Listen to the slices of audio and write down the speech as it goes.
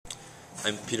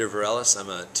I'm Peter Varellas. I'm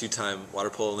a two-time water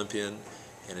polo Olympian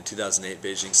and a 2008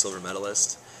 Beijing silver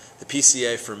medalist. The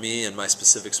PCA for me and my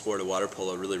specific sport of water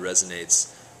polo really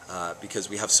resonates because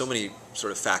we have so many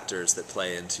sort of factors that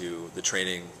play into the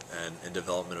training and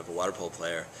development of a water polo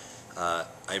player. I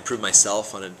improve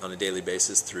myself on a daily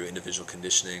basis through individual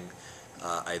conditioning.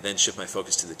 I then shift my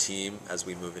focus to the team as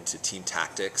we move into team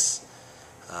tactics.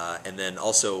 And then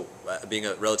also, being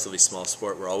a relatively small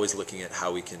sport, we're always looking at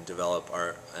how we can develop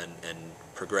and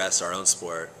progress our own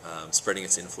sport, spreading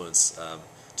its influence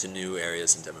to new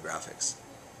areas and demographics.